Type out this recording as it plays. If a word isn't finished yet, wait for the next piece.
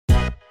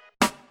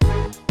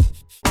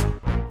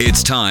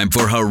It's time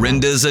for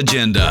Horenda's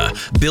Agenda,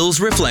 Bill's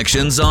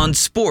reflections on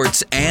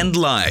sports and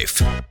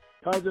life.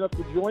 Kind enough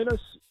to join us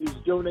is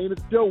Joe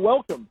Namath. Joe,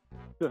 welcome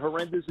to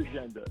Horenda's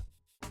Agenda.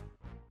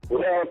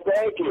 Well,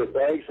 thank you.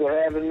 Thanks for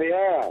having me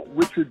on.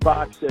 Richard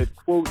Bach said,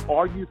 quote,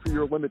 argue for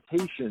your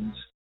limitations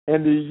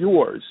and they're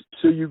yours.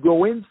 So you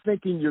go in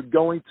thinking you're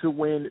going to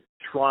win,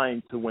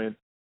 trying to win.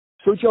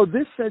 So, Joe,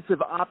 this sense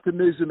of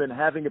optimism and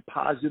having a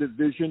positive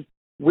vision,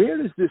 where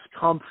does this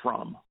come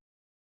from?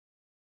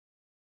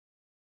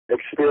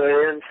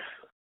 Experience,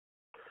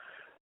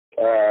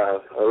 a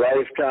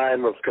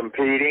lifetime of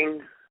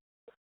competing.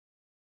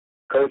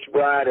 Coach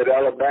Bryant at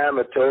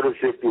Alabama told us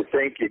if you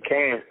think you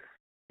can't,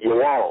 you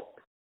won't.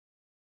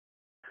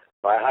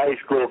 My high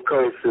school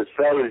coach says,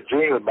 fellas,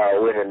 dream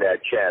about winning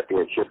that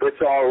championship.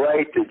 It's all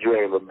right to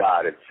dream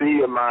about it. See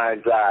your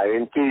mind's eye,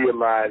 into your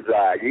mind's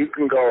eye. You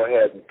can go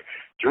ahead and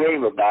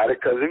dream about it,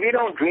 because if you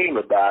don't dream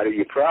about it,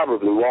 you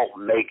probably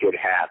won't make it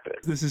happen.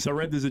 This is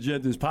Horenda's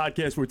Agenda's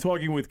podcast. We're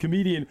talking with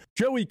comedian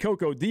Joey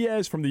Coco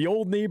Diaz from the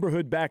old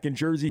neighborhood back in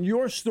Jersey.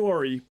 Your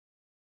story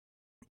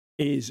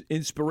is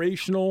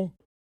inspirational,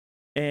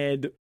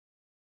 and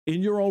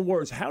in your own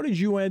words, how did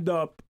you end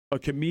up a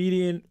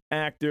comedian,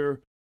 actor,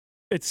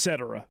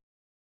 etc.?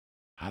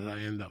 How did I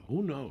end up?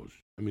 Who knows?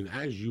 I mean,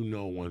 as you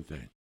know, one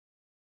thing,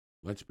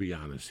 let's be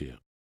honest here.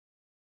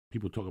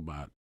 People talk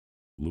about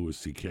Louis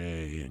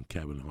C.K. and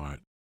Kevin Hart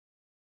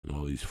and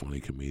all these funny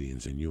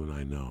comedians, and you and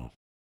I know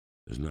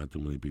there's not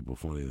too many people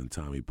funnier than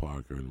Tommy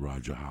Parker and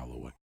Roger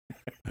Holloway.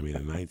 I mean,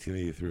 in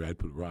 1983, I'd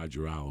put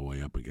Roger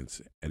Holloway up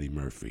against Eddie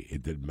Murphy.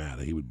 It didn't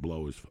matter. He would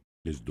blow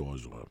his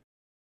doors off.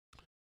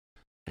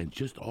 And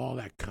just all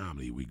that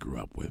comedy we grew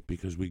up with,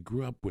 because we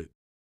grew up with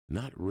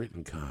not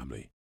written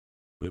comedy,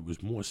 but it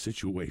was more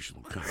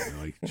situational comedy.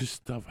 Like, just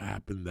stuff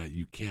happened that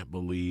you can't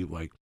believe.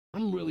 Like,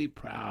 I'm really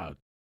proud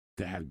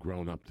to have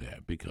grown up there,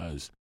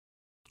 because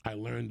I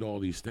learned all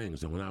these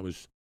things. And when I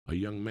was a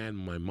young man,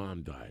 my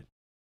mom died.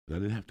 And I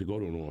didn't have to go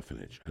to an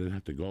orphanage. I didn't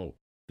have to go.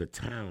 The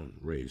town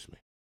raised me.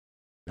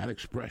 That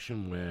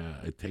expression where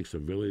it takes a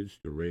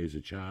village to raise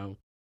a child,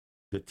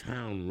 the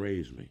town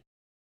raised me.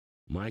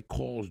 My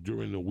calls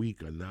during the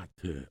week are not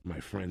to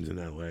my friends in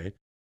L.A.,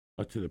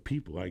 but to the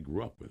people I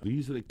grew up with.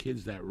 These are the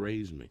kids that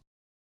raised me.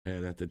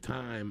 And at the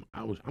time,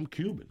 I'm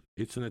Cuban.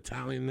 It's an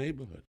Italian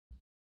neighborhood.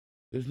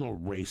 There's no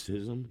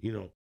racism. You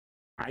know,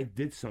 I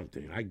did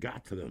something. I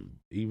got to them,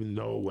 even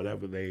though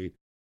whatever they.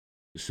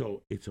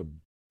 So it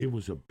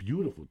was a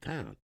beautiful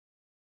town.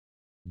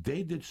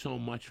 They did so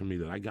much for me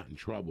that I got in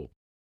trouble,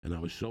 and I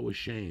was so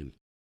ashamed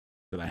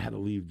that I had to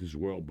leave this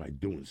world by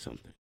doing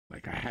something.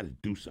 Like, I had to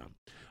do something.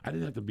 I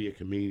didn't have to be a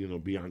comedian or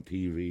be on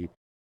TV.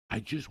 I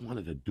just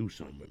wanted to do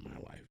something with my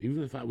life.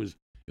 Even if I would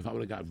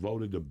have got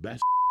voted the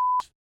best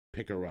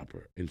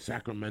picker-upper in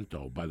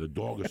Sacramento by the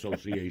Dog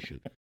Association,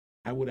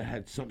 I would have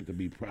had something to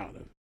be proud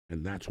of.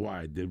 And that's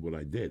why I did what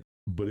I did.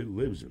 But it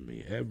lives in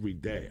me every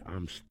day.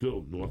 I'm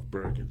still North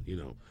Bergen, you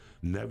know.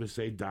 Never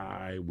say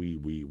die. You're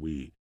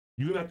going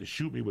to have to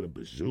shoot me with a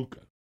bazooka.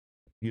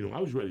 You know,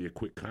 I was ready to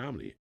quit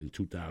comedy in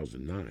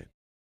 2009.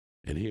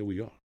 And here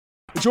we are.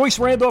 Joyce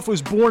Randolph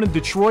was born in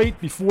Detroit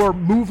before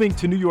moving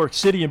to New York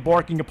City,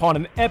 embarking upon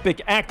an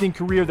epic acting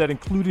career that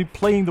included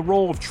playing the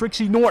role of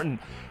Trixie Norton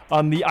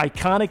on the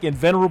iconic and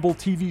venerable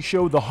TV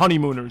show The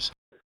Honeymooners.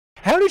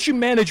 How did you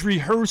manage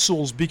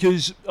rehearsals?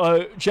 Because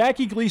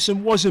Jackie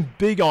Gleason wasn't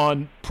big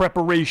on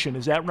preparation,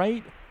 is that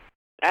right?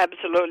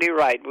 Absolutely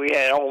right. We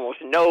had almost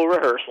no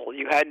rehearsal.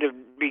 You had to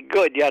be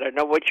good. You had to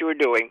know what you were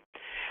doing.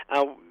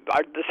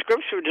 The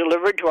scripts were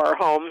delivered to our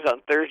homes on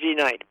Thursday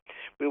night.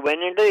 We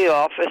went into the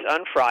office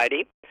on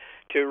Friday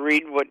to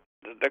read what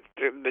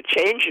the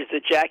changes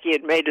that Jackie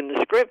had made in the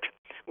script.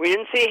 We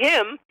didn't see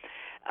him,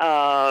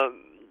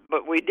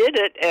 but we did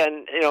it,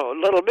 and a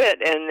little bit,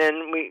 and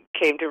then we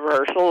came to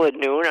rehearsal at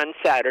noon on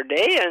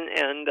Saturday,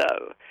 and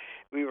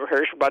we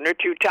rehearsed one or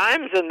two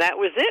times, and that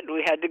was it.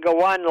 We had to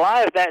go on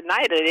live that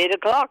night at 8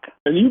 o'clock.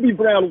 And Hubie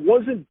Brown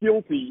wasn't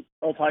guilty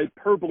of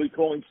hyperbole,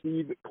 calling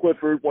Steve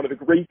Clifford one of the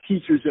great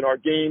teachers in our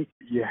game.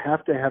 You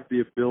have to have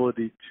the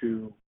ability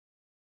to,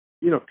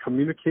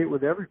 communicate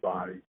with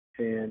everybody.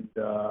 And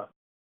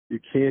you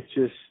can't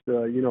just,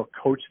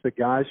 coach the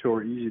guys who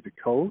are easy to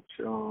coach.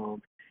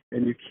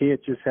 And you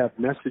can't just have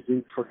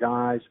messaging for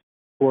guys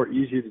who are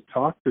easy to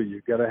talk to.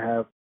 You've got to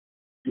have,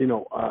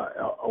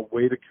 a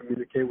way to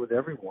communicate with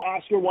everyone.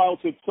 Oscar Wilde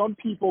said some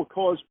people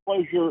cause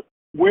pleasure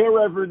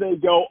wherever they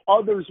go,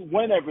 others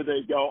whenever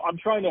they go. I'm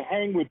trying to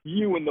hang with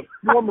you in the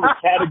former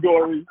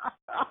category.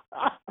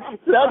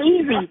 It's not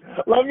easy.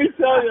 Let me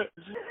tell you.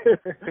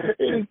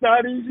 It is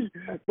not easy.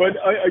 But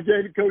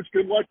again, Coach,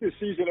 good luck this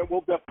season, and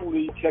we'll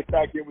definitely check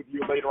back in with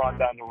you later on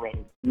down the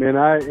road. Man,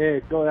 I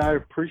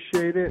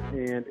appreciate it,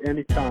 and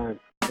anytime.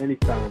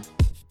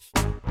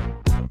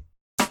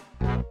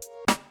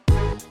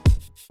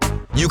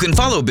 You can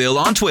follow Bill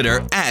on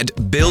Twitter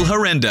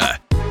 @BillHorrenda.